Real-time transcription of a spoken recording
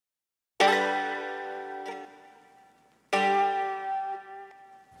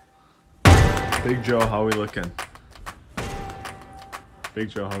Big Joe, how we looking? Big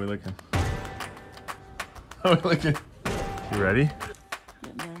Joe, how we looking? How we looking? You ready?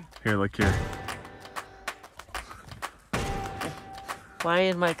 Here, look here. Why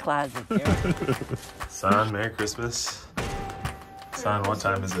in my closet here? Son, Merry Christmas. Son, what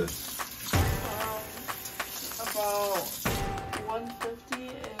time is it? About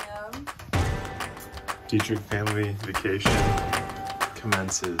 1:50 a.m. Diedrich family vacation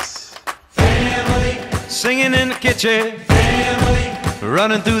commences. Family, singing in the kitchen. Family,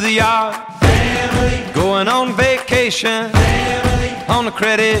 running through the yard. Family, going on vacation. Family, on the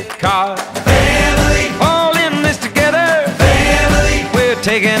credit card. Family, all in this together. Family, we're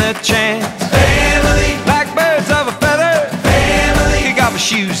taking a chance. Family, like birds of a feather. Family, kick off our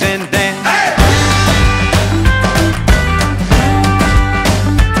shoes and dance. Hey!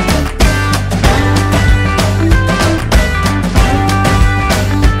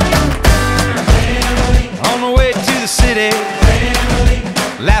 City, family,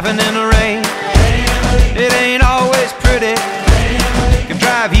 laughing in the rain. Family, it ain't always pretty. Family, can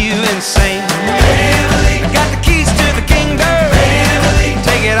drive you insane. Family, got the keys to the kingdom. Family,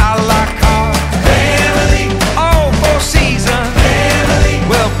 take it out like car. Family, all four seasons. Family,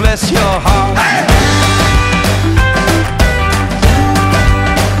 well bless your heart. Hey!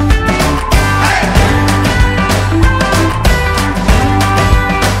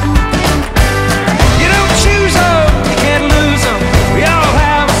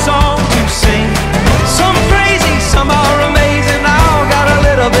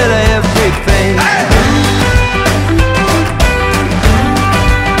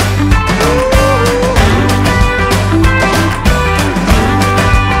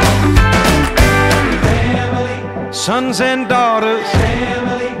 Sons and daughters,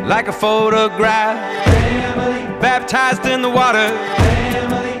 family, like a photograph. Family, baptized in the water.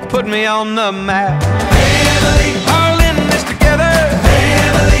 Family, put me on the map. Family, all in this together.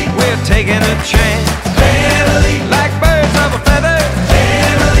 Family, we're taking a chance. Family, like birds of a feather.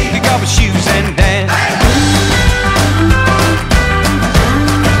 Family, kick off our shoes and dance. Hey!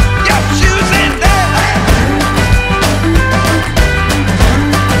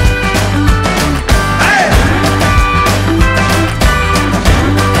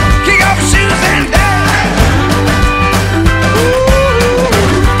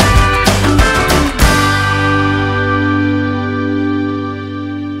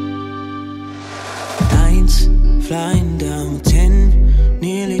 Flying down 10,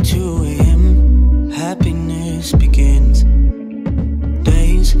 nearly 2 a.m. Happiness begins.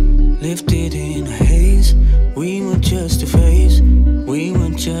 Days lifted in a haze. We were just a phase. We were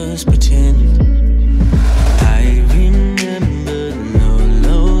just pretend. I remember the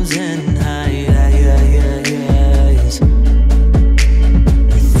lows and highs.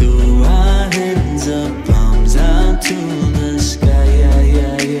 We threw our hands up, palms out to the sky.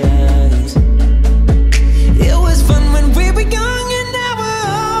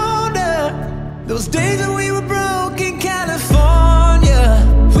 Those days when we were broke in California,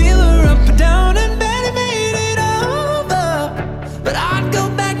 we were up and down and barely made it over. But I'd go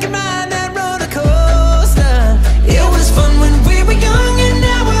back and ride that roller coaster. It was fun when we were young and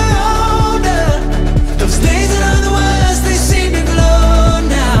now we're older. Those days that are the worst, they seem to glow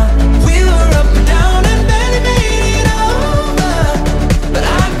now. We were up and down and barely made it over. But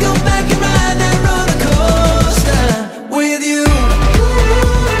I'd go back and ride that roller coaster with you.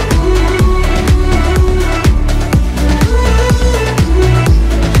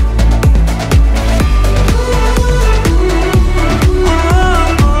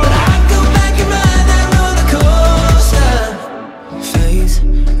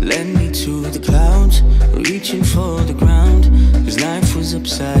 Reaching for the ground, cause life was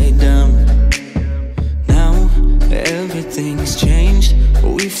upside down. Now everything's changed,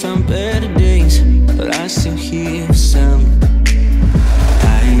 we found better days, but I still hear sound.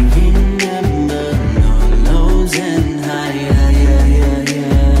 I remember no lows and highs.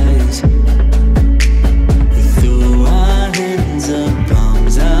 We threw our hands up,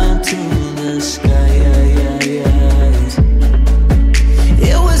 palms out to the sky.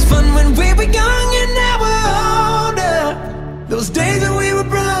 It was fun when we were young and now we're older. Those days when we were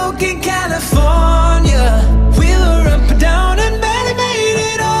broke in California, we were up and down and barely made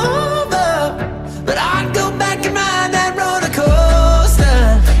it over. But I'd go back and ride that roller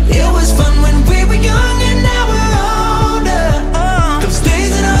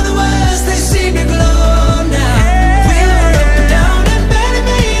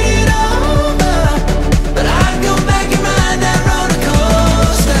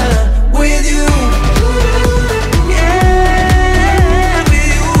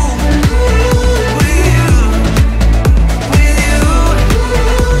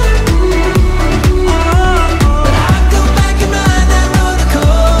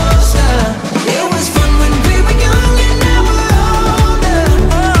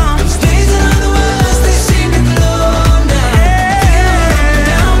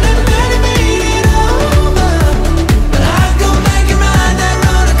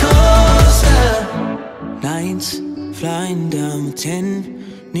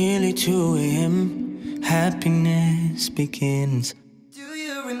 10, nearly 2 a.m. Happiness begins. Do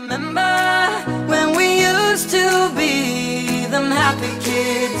you remember when we used to be them happy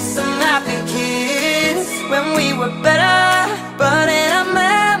kids, when we were better, but in our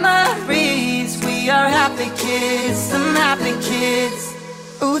memories we are happy kids, some happy kids.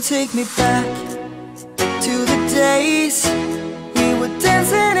 Ooh, take me back to the days we were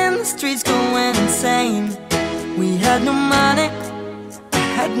dancing in the streets, going insane. We had no money, I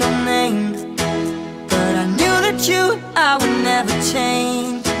had no name, but I knew that you and I would never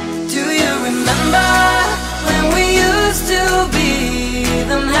change. Do you remember when we used to be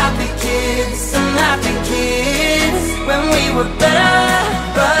them happy kids, when we were better,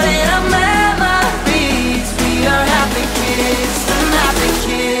 but in our memories we are happy kids, some happy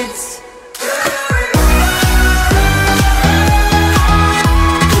kids.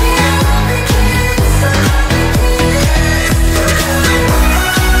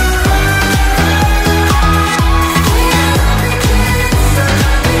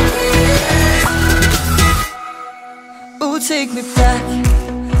 Take me back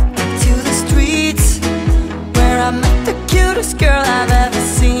to the streets where I met the cutest girl I've ever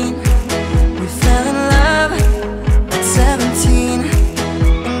seen. We fell in love at 17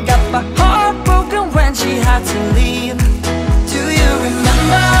 and got my heart broken when she had to leave. Do you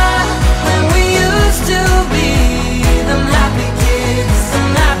remember when we used to be them happy kids,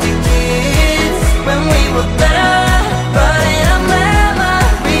 when we were better, but in our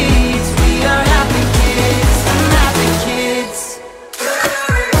memories we are happy kids, some happy kids.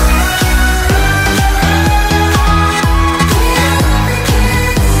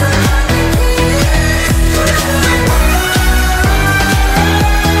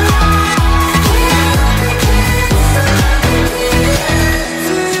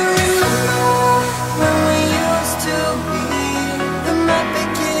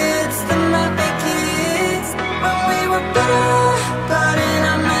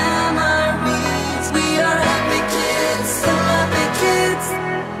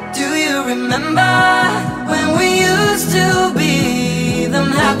 Remember when we used to be them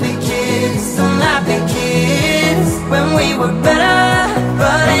happy kids, when we were better,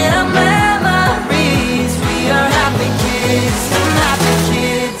 but in our memories we are happy kids, some happy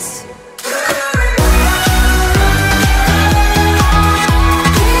kids.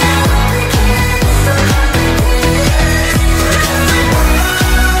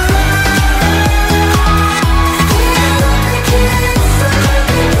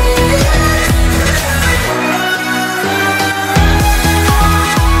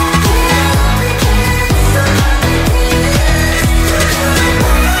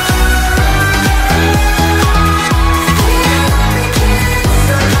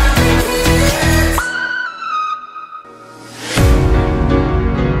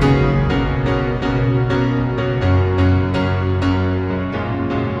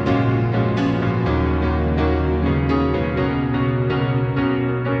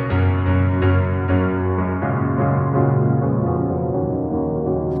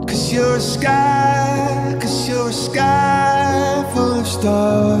 Cause you're a sky full of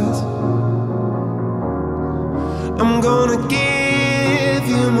stars. I'm gonna give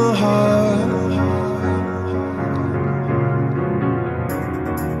you my heart.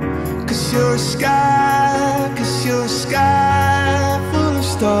 Cause you're a sky full of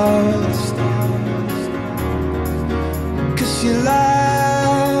stars. Cause you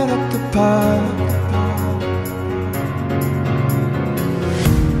light up the park.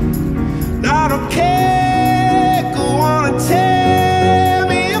 I don't care, go on and tear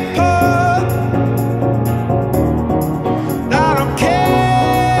me apart. I don't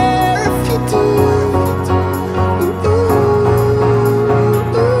care if you do.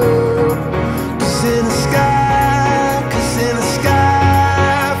 Cause in the sky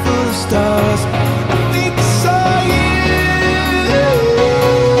full of stars, I think I saw you.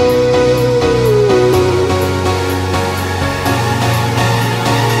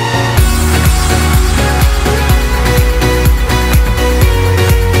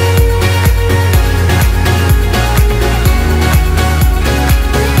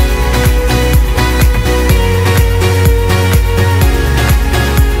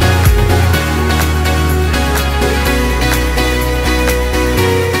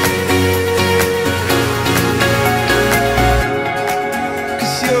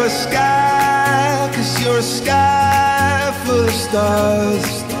 You're a sky full of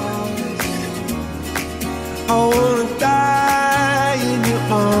stars. I wanna die in your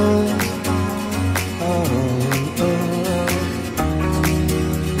arms.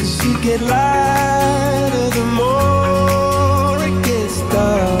 Cause you get lighter the more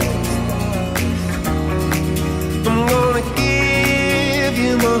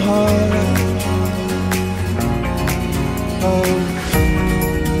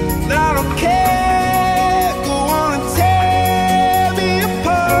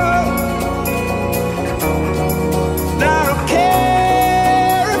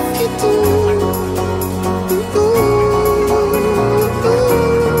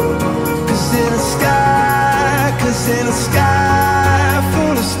in the sky.